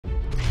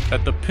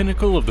At the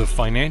pinnacle of the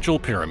financial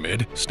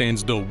pyramid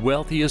stands the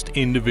wealthiest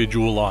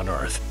individual on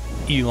Earth,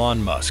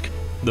 Elon Musk,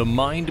 the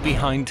mind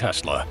behind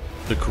Tesla,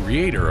 the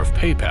creator of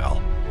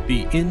PayPal,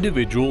 the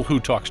individual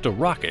who talks to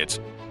rockets,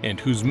 and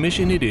whose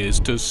mission it is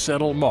to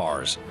settle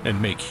Mars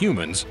and make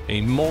humans a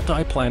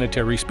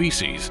multi-planetary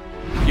species.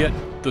 Yet,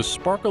 the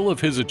sparkle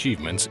of his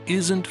achievements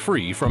isn't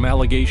free from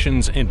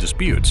allegations and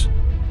disputes.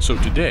 So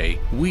today,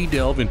 we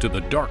delve into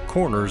the dark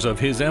corners of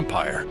his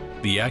empire,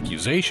 the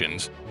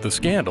accusations, the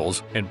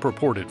scandals, and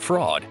purported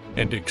fraud,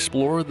 and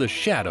explore the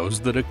shadows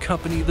that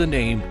accompany the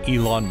name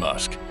Elon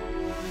Musk.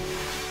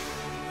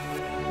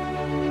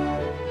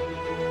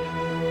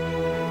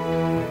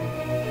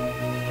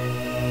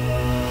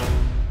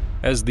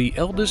 As the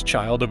eldest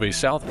child of a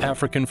South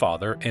African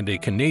father and a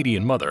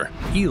Canadian mother,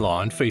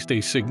 Elon faced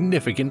a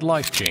significant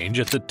life change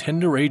at the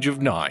tender age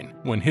of 9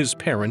 when his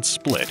parents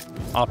split,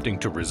 opting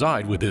to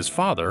reside with his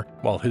father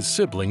while his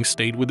siblings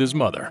stayed with his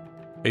mother,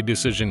 a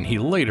decision he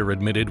later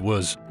admitted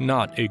was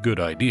not a good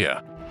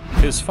idea.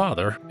 His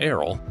father,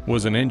 Errol,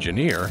 was an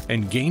engineer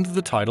and gained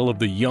the title of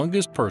the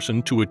youngest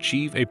person to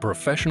achieve a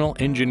professional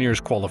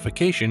engineer's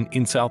qualification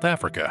in South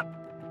Africa.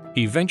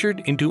 He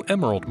ventured into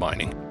emerald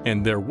mining,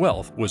 and their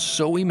wealth was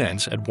so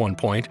immense at one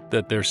point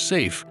that their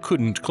safe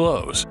couldn't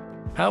close.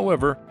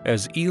 However,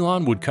 as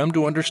Elon would come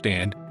to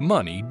understand,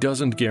 money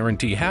doesn't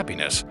guarantee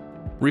happiness.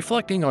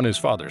 Reflecting on his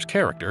father's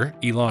character,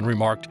 Elon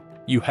remarked,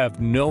 "You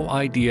have no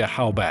idea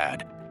how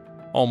bad.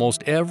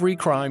 Almost every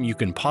crime you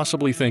can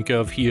possibly think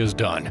of, he has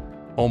done.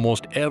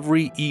 Almost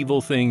every evil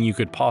thing you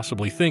could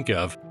possibly think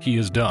of, he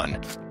has done."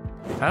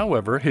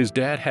 However, his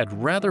dad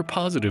had rather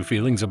positive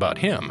feelings about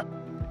him.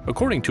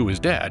 According to his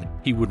dad,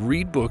 he would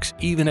read books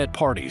even at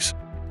parties.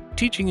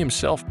 Teaching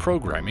himself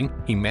programming,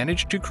 he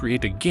managed to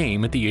create a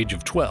game at the age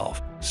of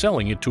 12,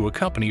 selling it to a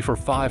company for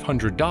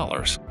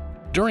 $500.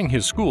 During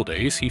his school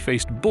days, he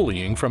faced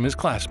bullying from his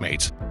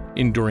classmates,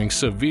 enduring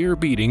severe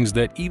beatings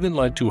that even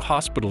led to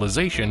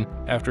hospitalization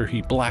after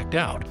he blacked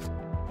out.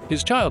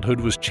 His childhood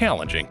was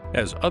challenging,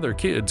 as other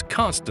kids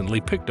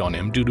constantly picked on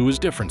him due to his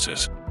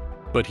differences.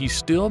 But he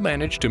still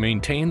managed to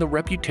maintain the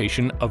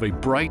reputation of a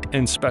bright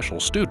and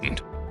special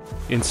student.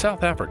 In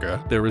South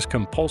Africa, there is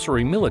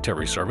compulsory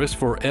military service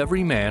for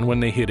every man when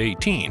they hit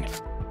 18.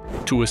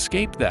 To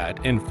escape that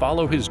and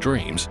follow his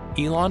dreams,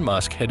 Elon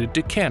Musk headed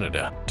to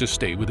Canada to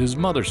stay with his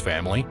mother's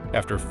family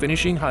after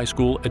finishing high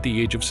school at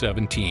the age of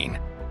 17.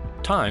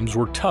 Times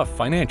were tough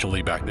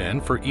financially back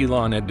then for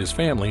Elon and his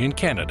family in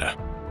Canada.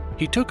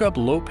 He took up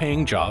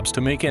low-paying jobs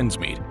to make ends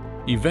meet.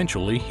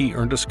 Eventually, he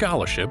earned a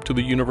scholarship to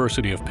the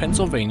University of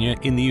Pennsylvania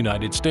in the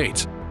United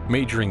States,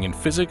 majoring in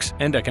physics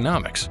and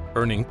economics,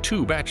 earning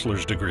 2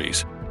 bachelor's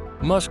degrees.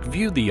 Musk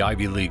viewed the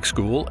Ivy League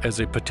school as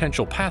a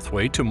potential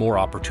pathway to more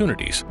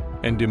opportunities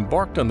and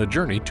embarked on the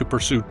journey to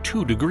pursue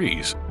 2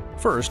 degrees.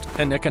 First,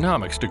 an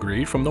economics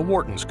degree from the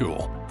Wharton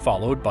School,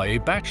 followed by a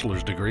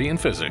bachelor's degree in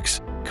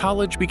physics.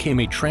 College became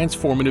a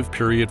transformative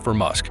period for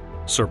Musk,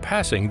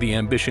 surpassing the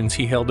ambitions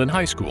he held in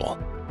high school.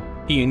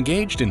 He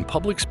engaged in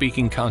public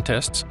speaking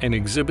contests and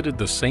exhibited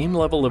the same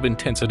level of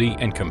intensity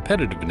and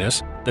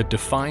competitiveness that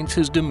defines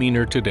his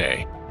demeanor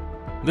today.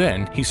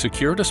 Then, he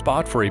secured a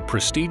spot for a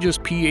prestigious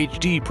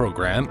PhD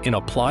program in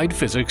applied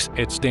physics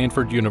at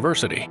Stanford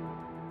University,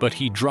 but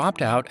he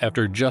dropped out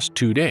after just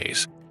 2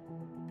 days.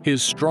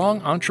 His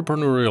strong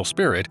entrepreneurial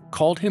spirit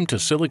called him to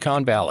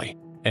Silicon Valley,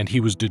 and he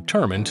was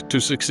determined to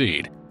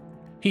succeed.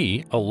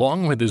 He,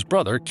 along with his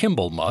brother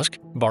Kimball Musk,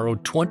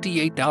 borrowed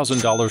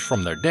 $28,000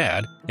 from their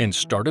dad and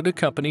started a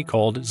company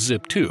called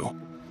Zip2.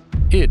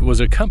 It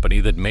was a company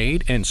that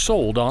made and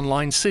sold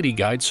online city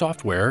guide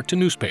software to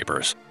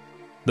newspapers.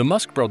 The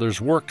Musk brothers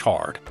worked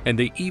hard, and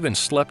they even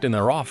slept in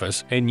their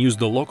office and used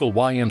the local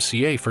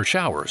YMCA for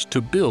showers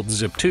to build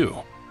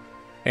Zip2.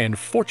 And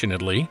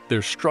fortunately,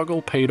 their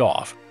struggle paid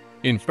off.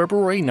 In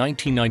February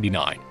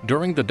 1999,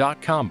 during the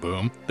dot-com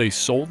boom, they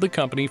sold the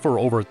company for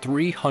over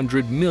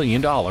 $300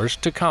 million to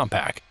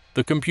Compaq,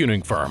 the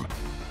computing firm.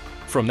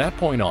 From that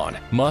point on,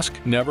 Musk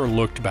never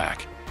looked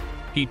back.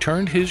 He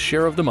turned his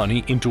share of the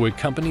money into a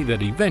company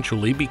that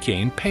eventually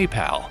became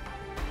PayPal.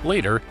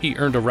 Later, he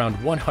earned around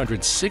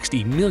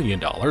 $160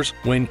 million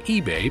when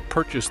eBay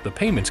purchased the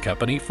payments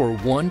company for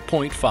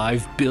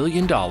 $1.5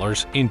 billion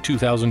in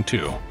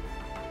 2002.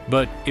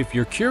 But if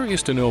you're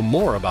curious to know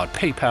more about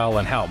PayPal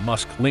and how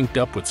Musk linked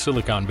up with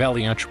Silicon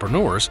Valley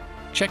entrepreneurs,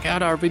 check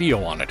out our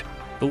video on it.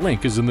 The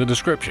link is in the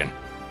description.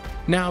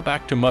 Now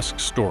back to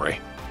Musk's story.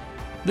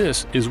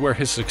 This is where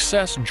his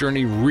success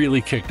journey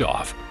really kicked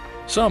off.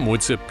 Some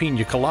would sip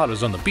piña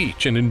coladas on the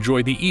beach and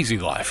enjoy the easy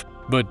life,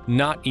 but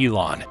not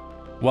Elon.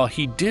 While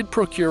he did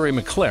procure a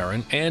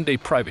McLaren and a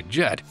private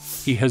jet,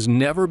 he has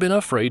never been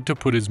afraid to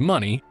put his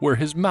money where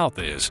his mouth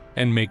is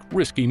and make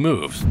risky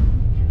moves.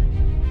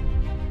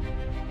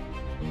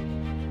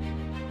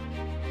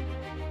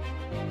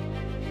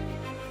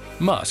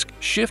 Musk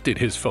shifted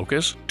his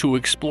focus to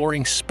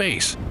exploring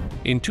space.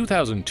 In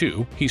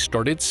 2002, he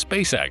started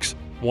SpaceX,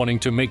 wanting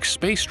to make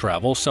space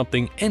travel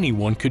something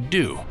anyone could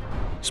do.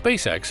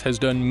 SpaceX has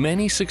done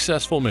many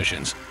successful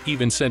missions,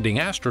 even sending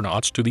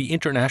astronauts to the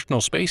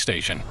International Space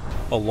Station.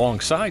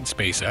 Alongside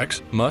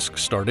SpaceX, Musk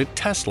started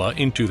Tesla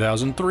in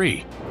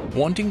 2003,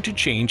 wanting to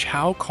change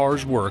how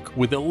cars work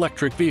with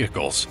electric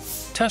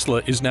vehicles.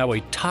 Tesla is now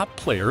a top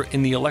player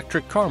in the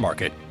electric car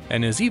market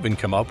and has even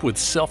come up with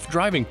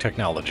self-driving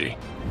technology.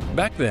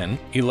 Back then,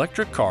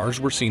 electric cars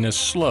were seen as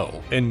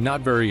slow and not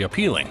very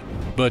appealing,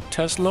 but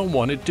Tesla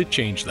wanted to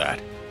change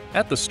that.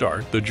 At the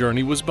start, the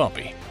journey was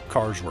bumpy.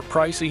 Cars were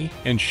pricey,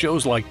 and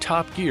shows like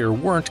Top Gear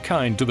weren't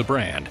kind to the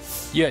brand.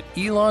 Yet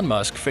Elon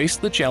Musk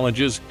faced the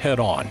challenges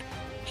head-on.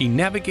 He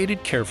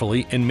navigated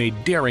carefully and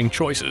made daring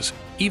choices,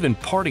 even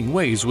parting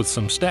ways with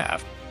some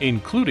staff,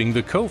 including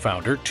the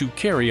co-founder, to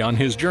carry on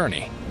his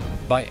journey.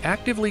 By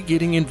actively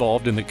getting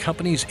involved in the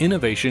company's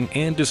innovation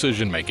and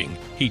decision-making,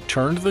 he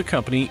turned the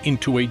company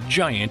into a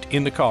giant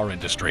in the car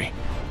industry.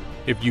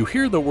 If you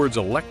hear the words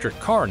electric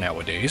car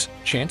nowadays,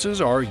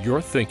 chances are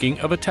you're thinking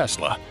of a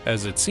Tesla,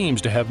 as it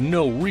seems to have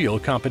no real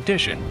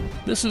competition.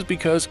 This is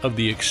because of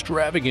the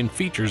extravagant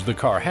features the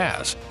car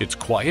has. It's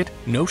quiet,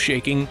 no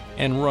shaking,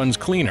 and runs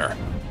cleaner.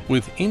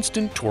 With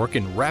instant torque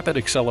and rapid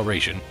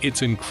acceleration,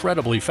 it's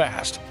incredibly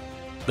fast.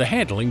 The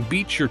handling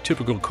beats your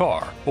typical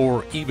car,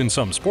 or even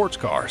some sports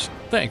cars,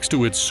 thanks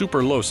to its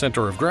super low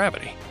center of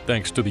gravity,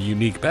 thanks to the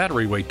unique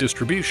battery weight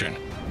distribution.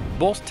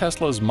 Both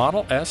Tesla's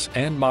Model S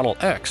and Model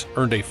X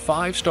earned a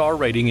 5-star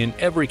rating in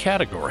every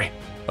category,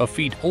 a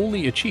feat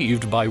only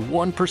achieved by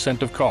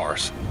 1% of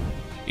cars.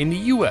 In the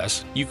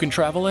US, you can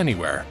travel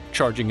anywhere,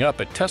 charging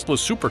up at Tesla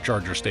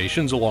supercharger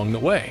stations along the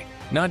way,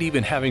 not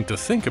even having to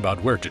think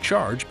about where to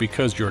charge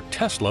because your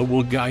Tesla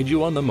will guide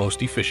you on the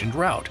most efficient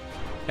route.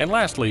 And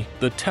lastly,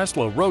 the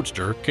Tesla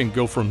Roadster can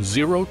go from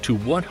 0 to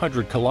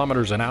 100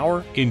 kilometers an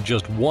hour in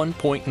just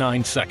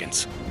 1.9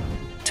 seconds.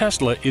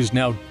 Tesla is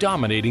now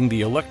dominating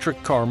the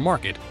electric car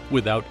market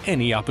without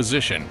any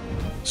opposition.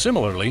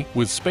 Similarly,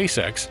 with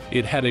SpaceX,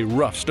 it had a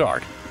rough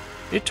start.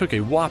 It took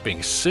a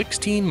whopping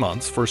 16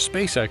 months for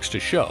SpaceX to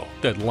show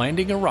that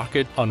landing a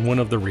rocket on one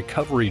of the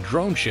recovery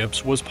drone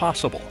ships was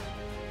possible.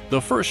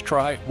 The first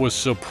try was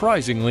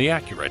surprisingly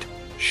accurate,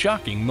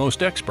 shocking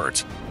most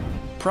experts.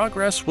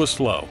 Progress was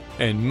slow,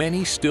 and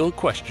many still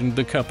questioned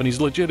the company's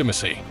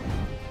legitimacy.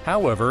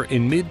 However,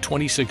 in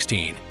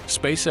mid-2016,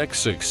 SpaceX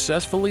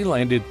successfully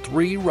landed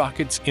 3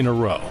 rockets in a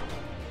row.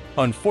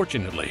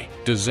 Unfortunately,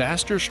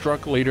 disaster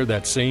struck later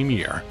that same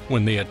year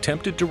when they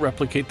attempted to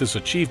replicate this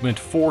achievement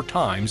 4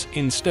 times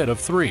instead of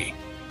 3.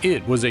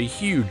 It was a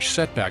huge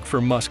setback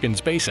for Musk and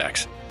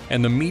SpaceX,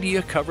 and the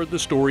media covered the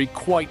story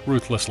quite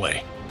ruthlessly.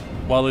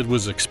 While it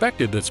was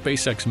expected that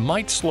SpaceX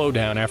might slow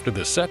down after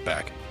this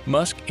setback,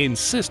 Musk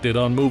insisted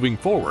on moving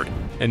forward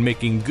and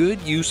making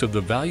good use of the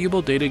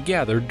valuable data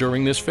gathered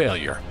during this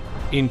failure.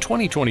 In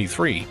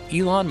 2023,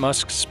 Elon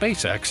Musk's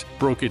SpaceX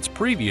broke its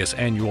previous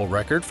annual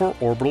record for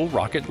orbital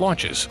rocket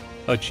launches,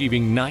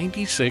 achieving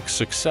 96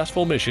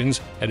 successful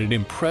missions at an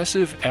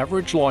impressive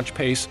average launch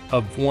pace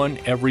of 1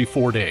 every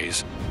 4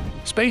 days.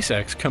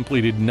 SpaceX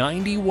completed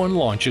 91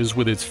 launches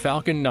with its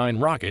Falcon 9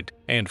 rocket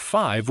and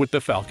 5 with the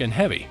Falcon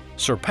Heavy,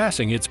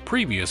 surpassing its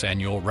previous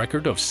annual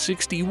record of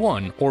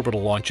 61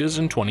 orbital launches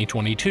in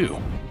 2022.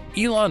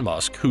 Elon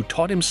Musk, who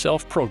taught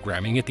himself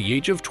programming at the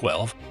age of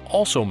 12,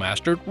 also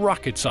mastered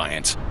rocket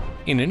science.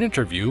 In an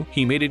interview,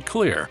 he made it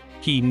clear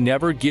he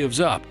never gives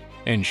up,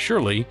 and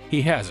surely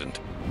he hasn't.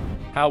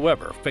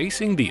 However,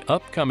 facing the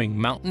upcoming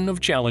mountain of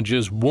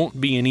challenges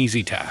won't be an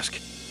easy task.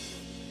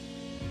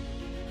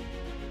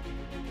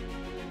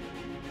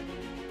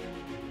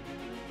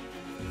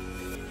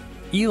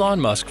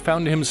 Elon Musk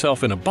found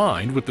himself in a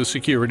bind with the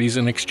Securities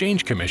and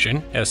Exchange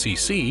Commission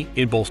 (SEC)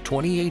 in both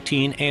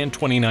 2018 and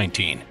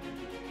 2019.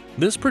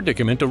 This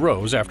predicament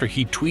arose after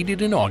he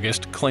tweeted in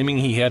August claiming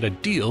he had a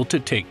deal to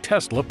take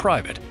Tesla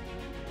private.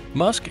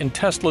 Musk and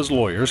Tesla's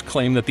lawyers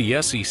claim that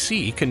the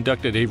SEC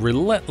conducted a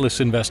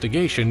relentless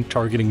investigation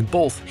targeting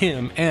both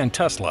him and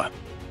Tesla.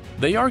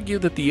 They argue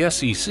that the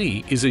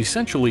SEC is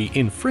essentially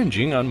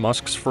infringing on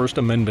Musk's First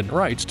Amendment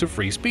rights to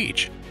free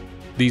speech.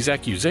 These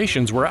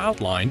accusations were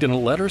outlined in a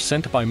letter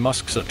sent by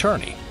Musk's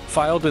attorney,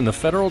 filed in the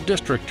Federal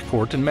District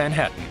Court in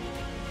Manhattan.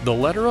 The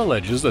letter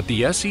alleges that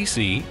the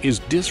SEC is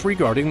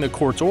disregarding the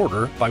court's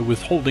order by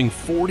withholding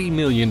 $40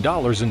 million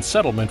in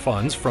settlement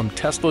funds from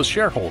Tesla's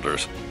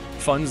shareholders,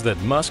 funds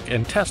that Musk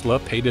and Tesla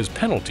paid as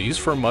penalties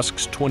for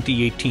Musk's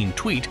 2018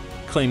 tweet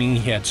claiming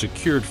he had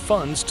secured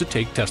funds to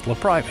take Tesla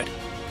private.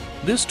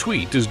 This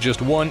tweet is just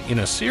one in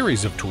a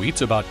series of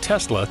tweets about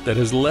Tesla that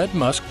has led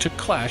Musk to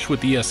clash with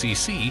the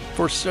SEC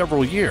for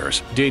several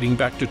years, dating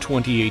back to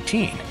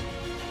 2018.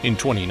 In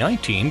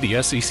 2019,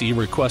 the SEC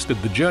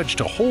requested the judge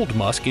to hold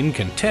Musk in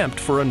contempt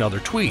for another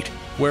tweet,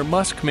 where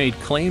Musk made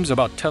claims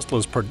about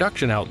Tesla's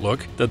production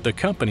outlook that the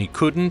company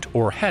couldn't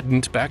or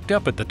hadn't backed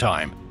up at the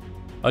time.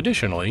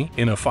 Additionally,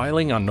 in a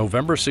filing on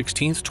November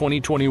 16,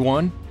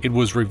 2021, it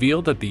was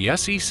revealed that the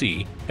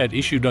SEC had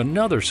issued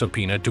another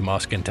subpoena to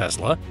Musk and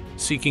Tesla,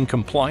 seeking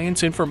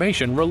compliance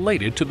information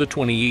related to the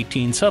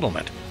 2018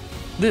 settlement.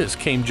 This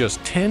came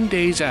just 10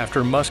 days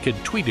after Musk had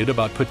tweeted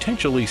about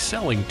potentially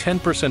selling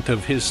 10%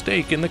 of his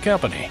stake in the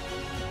company.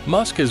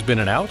 Musk has been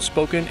an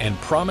outspoken and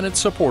prominent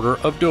supporter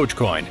of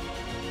Dogecoin.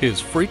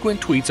 His frequent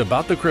tweets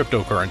about the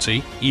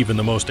cryptocurrency, even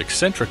the most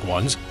eccentric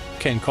ones,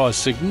 can cause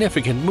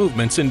significant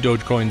movements in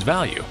Dogecoin's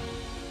value.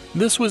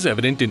 This was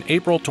evident in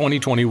April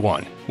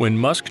 2021, when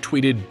Musk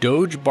tweeted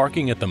Doge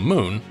barking at the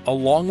moon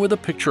along with a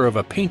picture of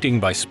a painting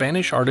by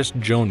Spanish artist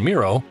Joan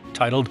Miro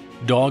titled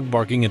Dog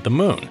Barking at the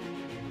Moon.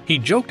 He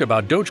joked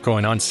about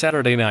Dogecoin on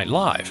Saturday Night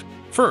Live,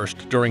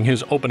 first during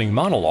his opening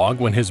monologue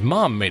when his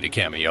mom made a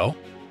cameo.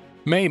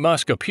 May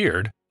Musk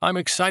appeared. "I'm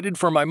excited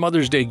for my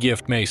Mother's Day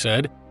gift," May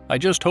said. "I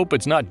just hope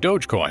it's not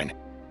Dogecoin."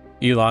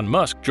 Elon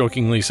Musk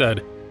jokingly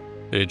said,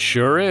 "It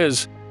sure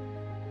is."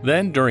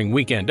 Then, during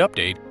Weekend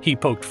Update, he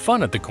poked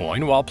fun at the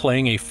coin while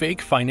playing a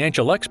fake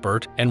financial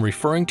expert and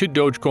referring to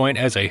Dogecoin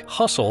as a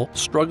hustle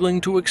struggling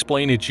to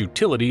explain its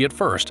utility at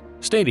first,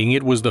 stating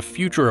it was the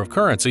future of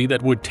currency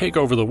that would take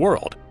over the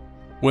world.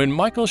 When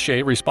Michael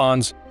Shea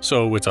responds,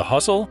 "So it's a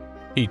hustle?"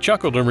 he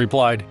chuckled and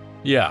replied,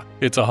 "Yeah,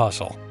 it's a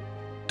hustle."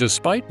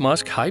 Despite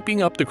Musk hyping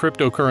up the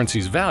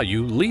cryptocurrency's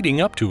value leading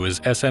up to his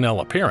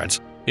SNL appearance,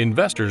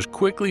 investors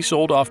quickly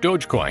sold off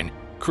Dogecoin,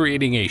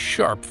 creating a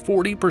sharp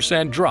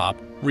 40% drop,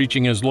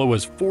 reaching as low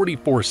as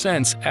 44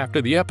 cents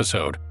after the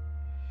episode.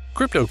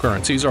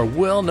 Cryptocurrencies are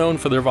well known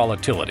for their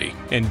volatility,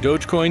 and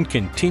Dogecoin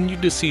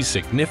continued to see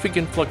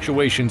significant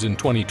fluctuations in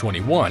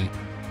 2021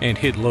 and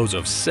hit lows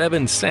of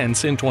 7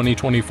 cents in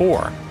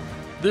 2024.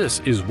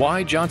 This is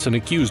why Johnson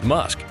accused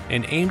Musk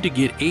and aimed to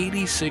get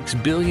 $86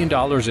 billion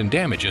in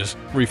damages,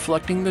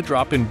 reflecting the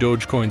drop in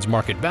Dogecoin's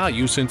market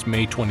value since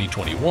May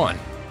 2021,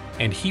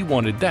 and he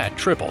wanted that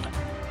tripled.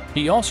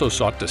 He also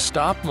sought to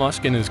stop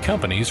Musk and his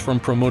companies from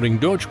promoting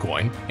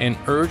Dogecoin and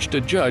urged a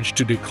judge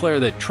to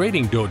declare that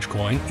trading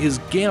Dogecoin is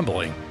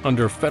gambling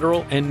under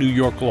federal and New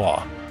York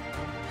law.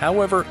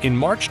 However, in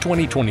March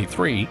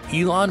 2023,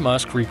 Elon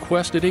Musk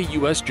requested a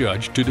U.S.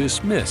 judge to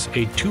dismiss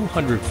a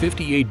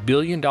 $258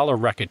 billion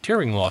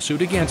racketeering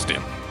lawsuit against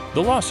him.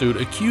 The lawsuit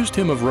accused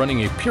him of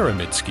running a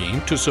pyramid scheme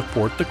to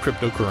support the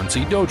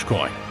cryptocurrency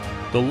Dogecoin.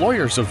 The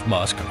lawyers of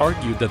Musk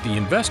argued that the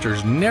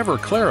investors never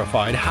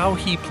clarified how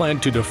he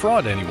planned to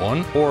defraud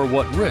anyone or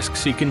what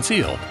risks he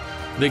concealed.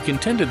 They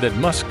contended that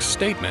Musk's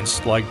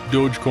statements like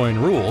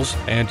Dogecoin rules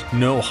and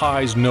no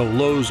highs, no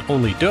lows,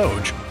 only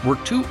Doge were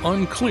too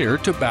unclear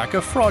to back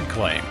a fraud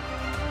claim.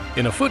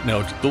 In a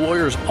footnote, the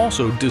lawyers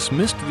also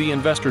dismissed the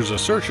investors'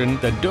 assertion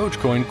that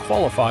Dogecoin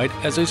qualified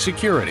as a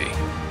security.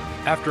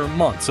 After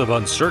months of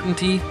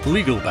uncertainty,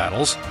 legal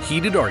battles,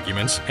 heated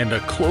arguments, and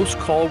a close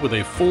call with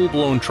a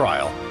full-blown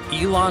trial,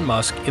 Elon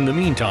Musk, in the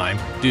meantime,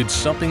 did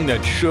something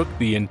that shook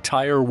the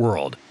entire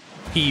world.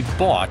 He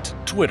bought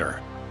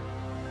Twitter.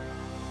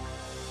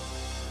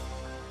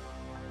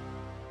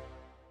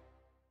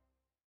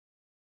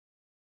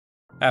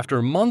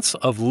 After months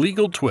of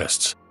legal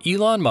twists,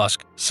 Elon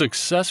Musk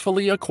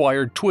successfully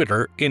acquired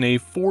Twitter in a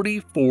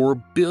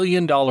 $44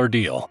 billion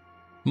deal.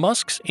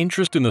 Musk's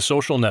interest in the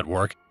social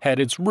network had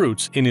its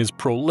roots in his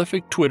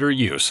prolific Twitter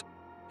use.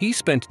 He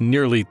spent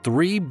nearly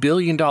 $3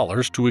 billion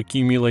to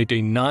accumulate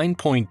a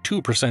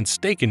 9.2%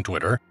 stake in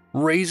Twitter,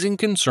 raising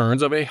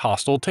concerns of a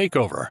hostile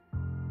takeover.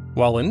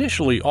 While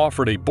initially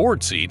offered a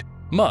board seat,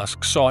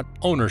 Musk sought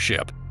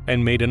ownership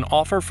and made an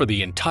offer for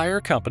the entire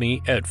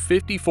company at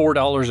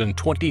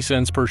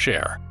 $54.20 per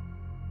share.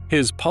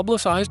 His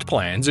publicized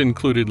plans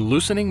included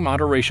loosening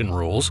moderation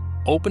rules,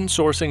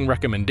 open-sourcing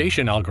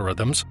recommendation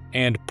algorithms,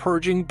 and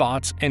purging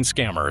bots and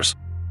scammers.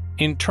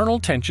 Internal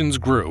tensions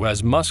grew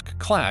as Musk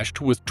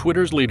clashed with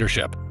Twitter's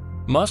leadership.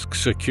 Musk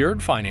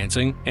secured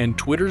financing, and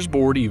Twitter's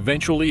board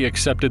eventually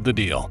accepted the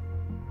deal.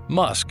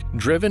 Musk,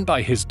 driven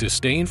by his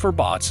disdain for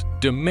bots,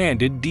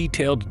 demanded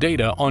detailed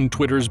data on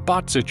Twitter's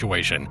bot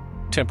situation,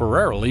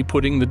 temporarily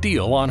putting the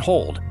deal on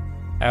hold.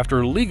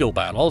 After legal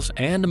battles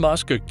and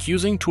Musk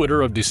accusing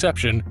Twitter of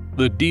deception,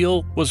 the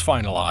deal was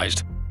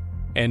finalized.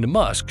 And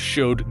Musk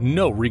showed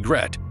no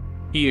regret.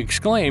 He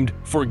exclaimed,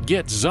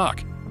 "Forget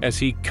Zuck," as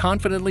he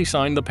confidently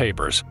signed the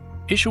papers,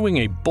 issuing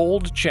a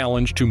bold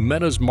challenge to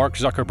Meta's Mark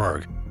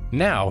Zuckerberg,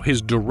 now his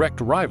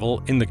direct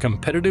rival in the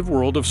competitive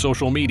world of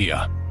social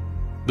media.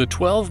 The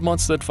 12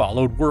 months that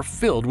followed were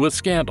filled with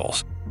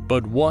scandals,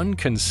 but one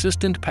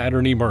consistent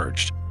pattern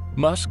emerged.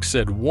 Musk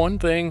said one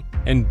thing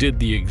and did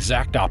the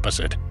exact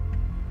opposite.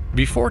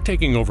 Before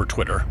taking over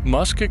Twitter,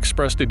 Musk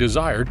expressed a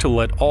desire to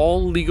let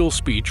all legal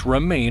speech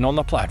remain on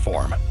the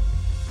platform.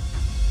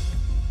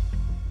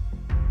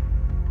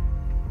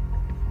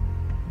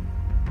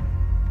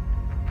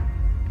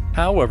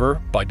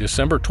 However, by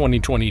December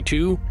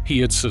 2022, he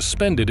had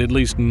suspended at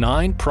least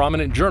 9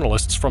 prominent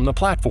journalists from the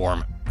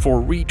platform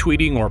for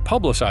retweeting or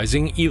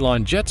publicizing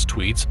Elon Jet's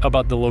tweets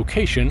about the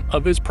location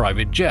of his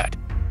private jet.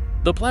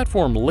 The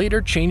platform later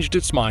changed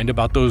its mind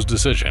about those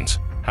decisions.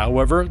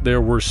 However,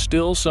 there were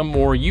still some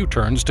more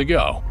U-turns to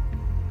go.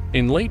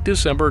 In late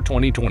December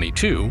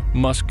 2022,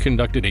 Musk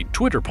conducted a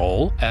Twitter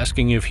poll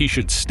asking if he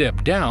should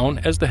step down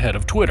as the head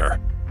of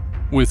Twitter.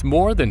 With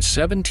more than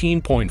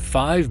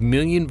 17.5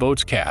 million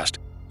votes cast,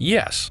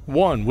 Yes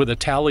won with a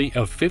tally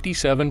of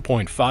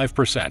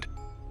 57.5%.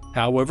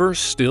 However,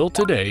 still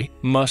today,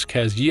 Musk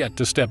has yet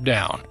to step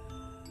down.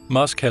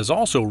 Musk has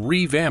also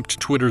revamped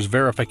Twitter's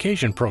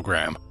verification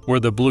program, where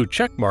the blue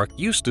checkmark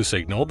used to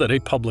signal that a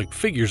public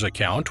figure's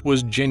account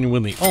was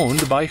genuinely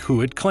owned by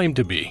who it claimed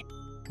to be.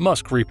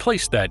 Musk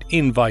replaced that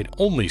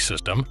invite-only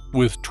system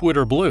with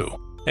Twitter Blue,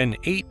 an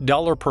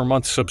 $8 per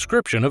month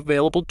subscription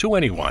available to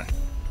anyone.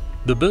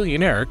 The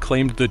billionaire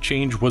claimed the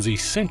change was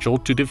essential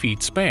to defeat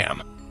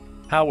spam.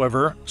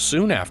 However,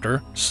 soon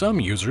after,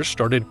 some users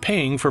started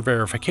paying for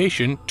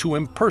verification to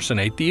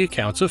impersonate the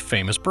accounts of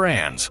famous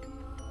brands.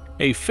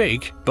 A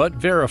fake but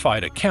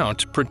verified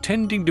account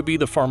pretending to be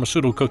the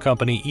pharmaceutical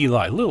company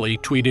Eli Lilly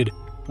tweeted,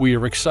 "We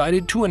are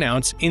excited to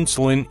announce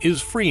insulin is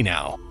free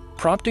now,"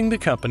 prompting the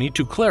company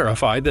to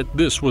clarify that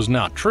this was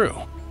not true.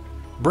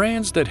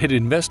 Brands that had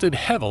invested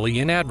heavily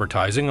in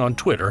advertising on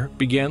Twitter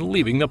began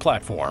leaving the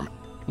platform,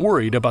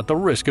 worried about the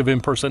risk of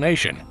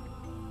impersonation.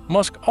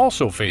 Musk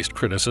also faced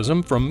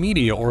criticism from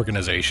media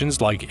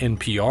organizations like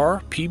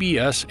NPR,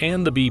 PBS,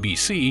 and the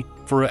BBC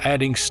for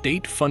adding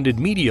state-funded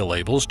media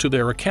labels to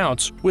their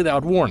accounts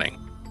without warning.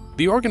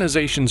 The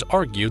organizations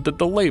argued that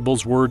the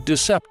labels were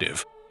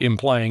deceptive,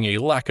 implying a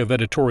lack of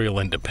editorial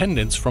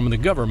independence from the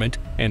government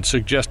and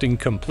suggesting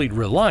complete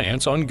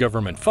reliance on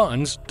government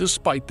funds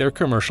despite their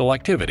commercial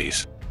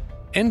activities.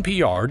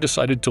 NPR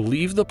decided to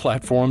leave the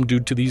platform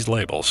due to these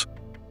labels.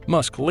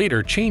 Musk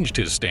later changed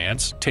his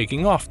stance,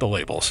 taking off the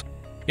labels.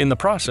 In the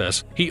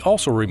process, he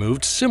also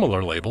removed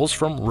similar labels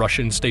from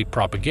Russian state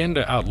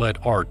propaganda outlet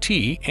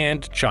RT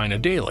and China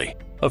Daily,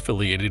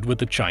 affiliated with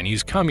the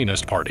Chinese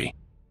Communist Party.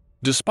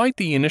 Despite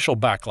the initial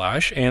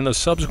backlash and the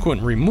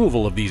subsequent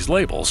removal of these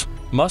labels,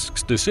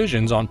 Musk's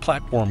decisions on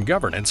platform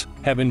governance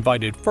have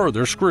invited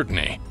further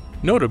scrutiny.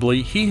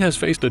 Notably, he has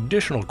faced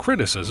additional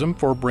criticism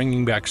for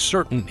bringing back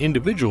certain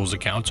individuals'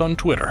 accounts on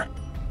Twitter.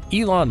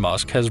 Elon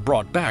Musk has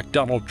brought back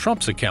Donald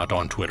Trump's account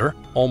on Twitter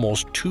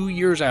almost 2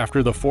 years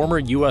after the former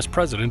U.S.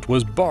 president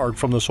was barred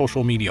from the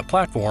social media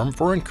platform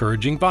for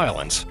encouraging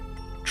violence.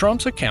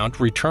 Trump's account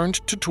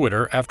returned to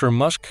Twitter after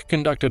Musk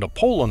conducted a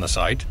poll on the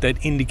site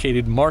that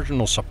indicated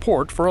marginal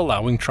support for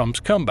allowing Trump's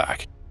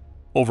comeback.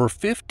 Over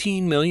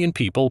 15 million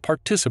people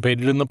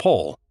participated in the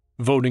poll,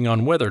 voting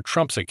on whether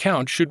Trump's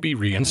account should be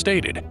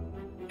reinstated.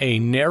 A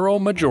narrow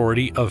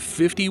majority of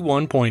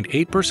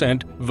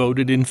 51.8%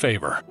 voted in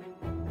favor.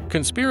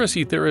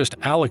 Conspiracy theorist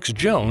Alex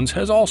Jones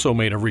has also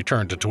made a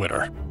return to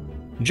Twitter.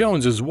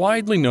 Jones is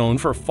widely known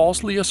for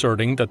falsely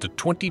asserting that the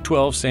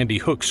 2012 Sandy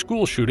Hook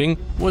school shooting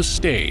was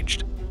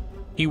staged.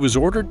 He was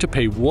ordered to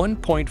pay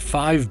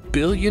 $1.5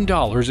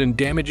 billion in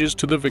damages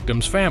to the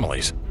victims'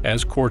 families,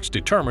 as courts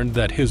determined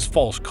that his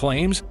false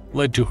claims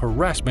led to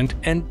harassment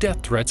and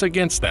death threats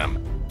against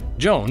them.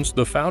 Jones,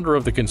 the founder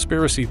of the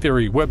conspiracy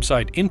theory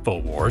website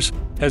InfoWars,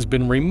 has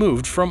been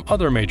removed from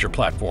other major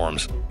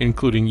platforms,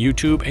 including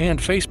YouTube and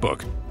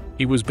Facebook.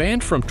 He was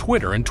banned from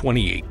Twitter in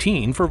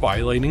 2018 for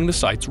violating the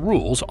site's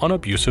rules on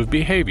abusive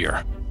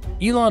behavior.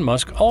 Elon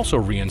Musk also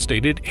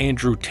reinstated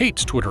Andrew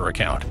Tate's Twitter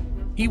account.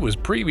 He was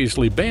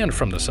previously banned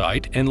from the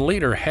site and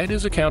later had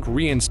his account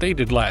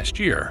reinstated last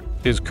year.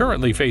 He is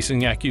currently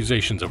facing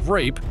accusations of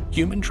rape,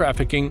 human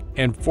trafficking,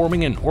 and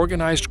forming an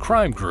organized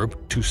crime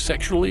group to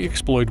sexually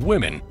exploit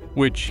women,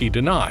 which he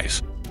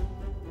denies.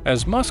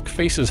 As Musk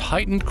faces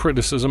heightened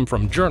criticism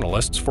from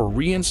journalists for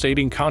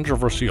reinstating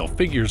controversial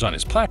figures on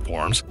his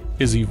platforms,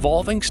 his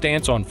evolving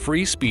stance on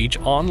free speech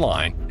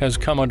online has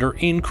come under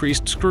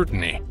increased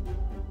scrutiny.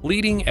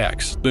 Leading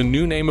X, the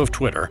new name of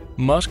Twitter,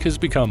 Musk has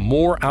become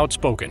more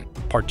outspoken,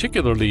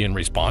 particularly in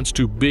response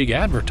to big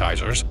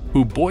advertisers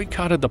who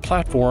boycotted the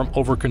platform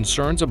over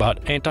concerns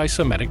about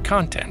anti-Semitic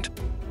content,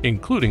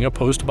 including a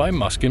post by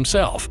Musk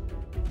himself.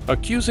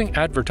 Accusing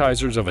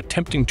advertisers of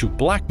attempting to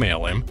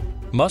blackmail him,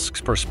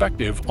 Musk's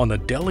perspective on the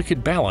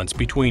delicate balance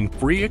between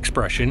free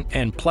expression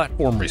and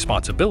platform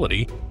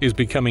responsibility is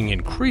becoming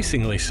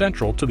increasingly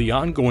central to the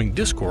ongoing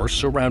discourse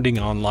surrounding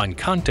online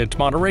content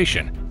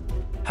moderation.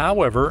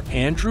 However,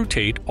 Andrew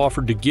Tate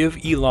offered to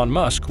give Elon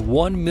Musk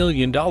 $1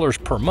 million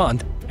per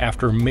month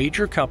after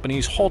major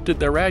companies halted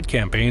their ad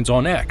campaigns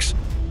on X.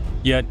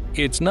 Yet,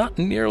 it's not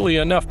nearly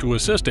enough to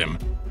assist him.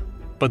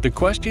 But the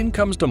question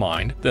comes to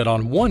mind that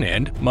on one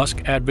end,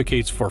 Musk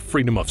advocates for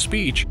freedom of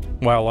speech,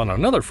 while on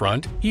another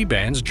front, he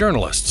bans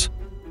journalists.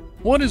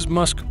 What is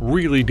Musk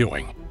really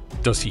doing?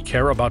 Does he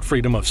care about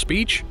freedom of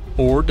speech,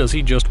 or does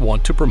he just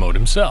want to promote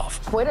himself?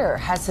 Twitter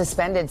has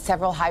suspended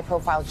several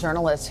high-profile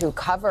journalists who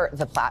cover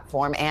the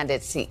platform and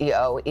its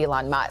CEO,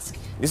 Elon Musk.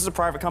 This is a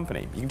private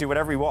company. You can do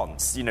whatever he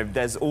wants. You know,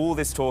 there's all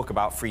this talk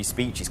about free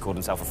speech. He's called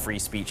himself a free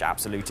speech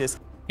absolutist.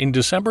 In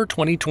December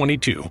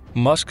 2022,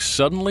 Musk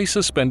suddenly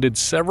suspended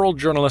several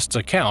journalists'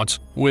 accounts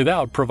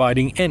without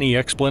providing any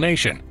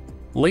explanation.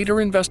 Later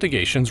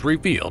investigations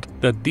revealed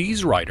that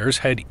these writers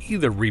had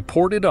either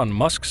reported on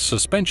Musk's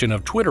suspension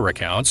of Twitter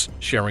accounts,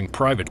 sharing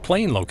private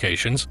plane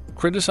locations,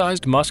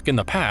 criticized Musk in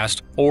the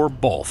past, or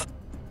both.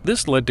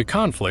 This led to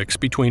conflicts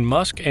between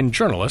Musk and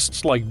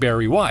journalists like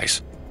Barry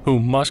Weiss.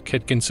 whom Musk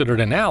had considered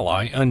an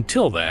ally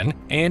until then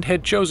and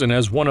had chosen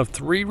as one of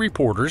 3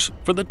 reporters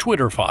for the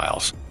Twitter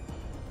files.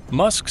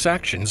 Musk's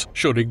actions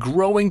showed a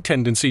growing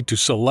tendency to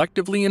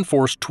selectively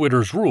enforce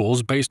Twitter's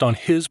rules based on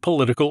his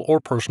political or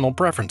personal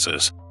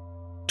preferences.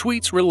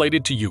 Tweets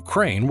related to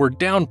Ukraine were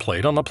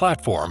downplayed on the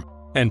platform,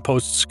 and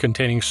posts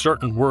containing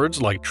certain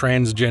words like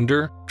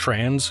transgender,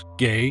 trans,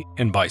 gay,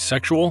 and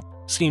bisexual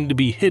seemed to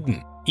be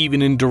hidden,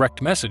 even in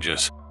direct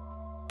messages.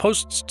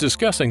 Posts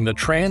discussing the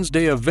Trans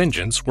Day of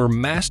Vengeance were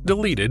mass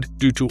deleted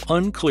due to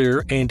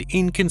unclear and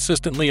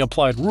inconsistently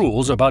applied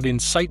rules about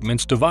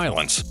incitements to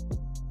violence.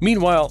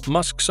 Meanwhile,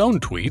 Musk's own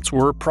tweets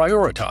were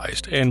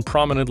prioritized and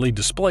prominently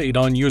displayed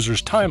on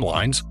users'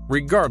 timelines,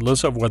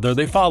 regardless of whether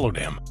they followed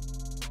him.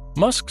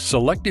 Musk's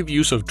selective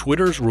use of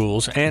Twitter's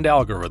rules and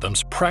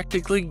algorithms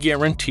practically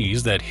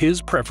guarantees that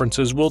his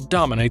preferences will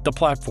dominate the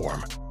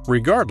platform,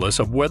 regardless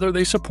of whether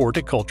they support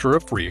a culture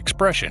of free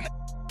expression.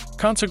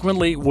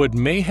 Consequently, what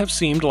may have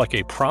seemed like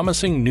a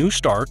promising new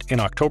start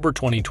in October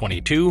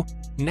 2022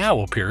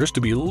 now appears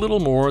to be little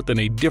more than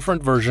a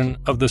different version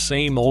of the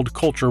same old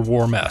culture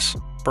war mess,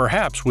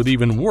 perhaps with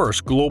even worse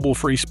global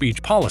free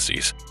speech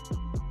policies.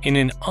 In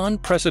an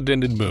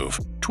unprecedented move,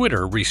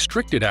 Twitter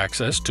restricted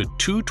access to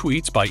 2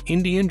 tweets by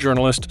Indian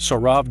journalist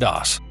Saurav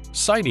Das,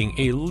 citing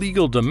a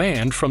legal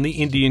demand from the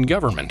Indian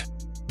government.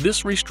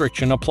 This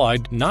restriction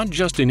applied not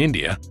just in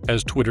India,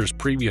 as Twitter's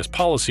previous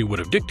policy would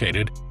have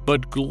dictated,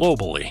 but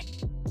globally.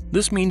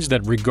 This means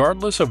that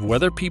regardless of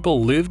whether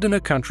people lived in a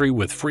country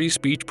with free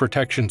speech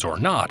protections or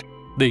not,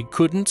 they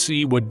couldn't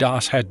see what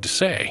Das had to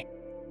say.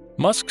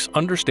 Musk's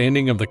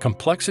understanding of the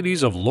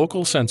complexities of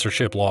local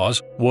censorship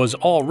laws was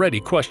already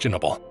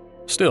questionable.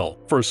 Still,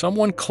 for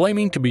someone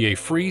claiming to be a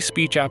free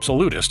speech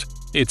absolutist,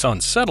 it's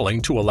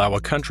unsettling to allow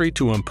a country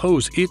to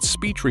impose its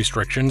speech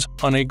restrictions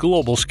on a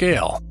global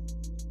scale.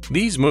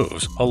 These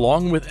moves,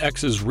 along with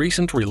X's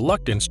recent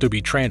reluctance to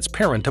be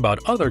transparent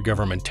about other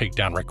government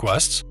takedown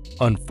requests,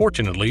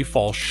 unfortunately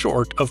fall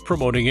short of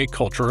promoting a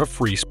culture of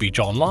free speech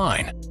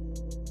online.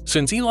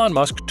 Since Elon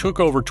Musk took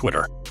over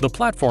Twitter, the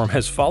platform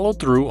has followed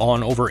through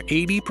on over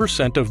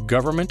 80% of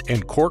government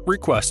and court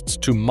requests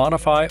to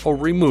modify or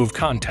remove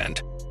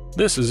content.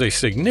 This is a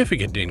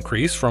significant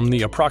increase from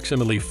the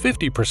approximately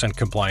 50%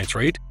 compliance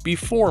rate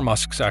before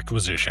Musk's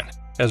acquisition,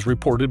 as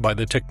reported by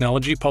the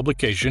technology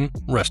publication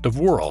Rest of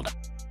World.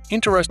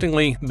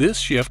 Interestingly, this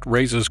shift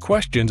raises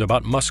questions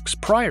about Musk's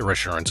prior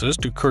assurances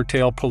to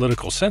curtail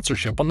political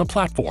censorship on the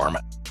platform.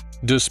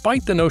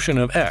 Despite the notion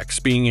of X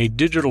being a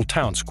digital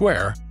town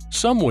square,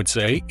 some would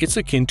say it's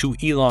akin to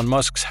Elon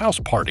Musk's house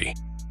party.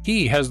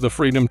 He has the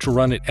freedom to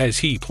run it as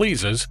he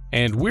pleases,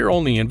 and we're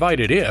only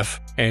invited if,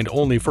 and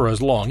only for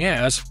as long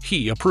as,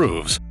 he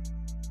approves.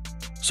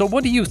 So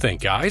what do you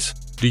think, guys?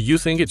 Do you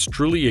think it's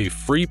truly a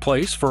free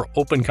place for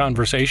open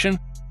conversation?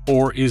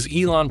 Or is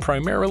Elon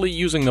primarily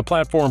using the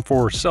platform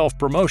for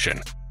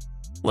self-promotion?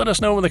 Let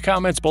us know in the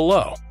comments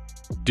below.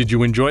 Did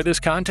you enjoy this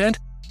content?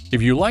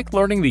 If you like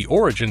learning the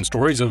origin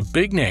stories of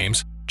big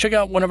names, check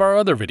out one of our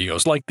other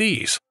videos like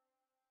these.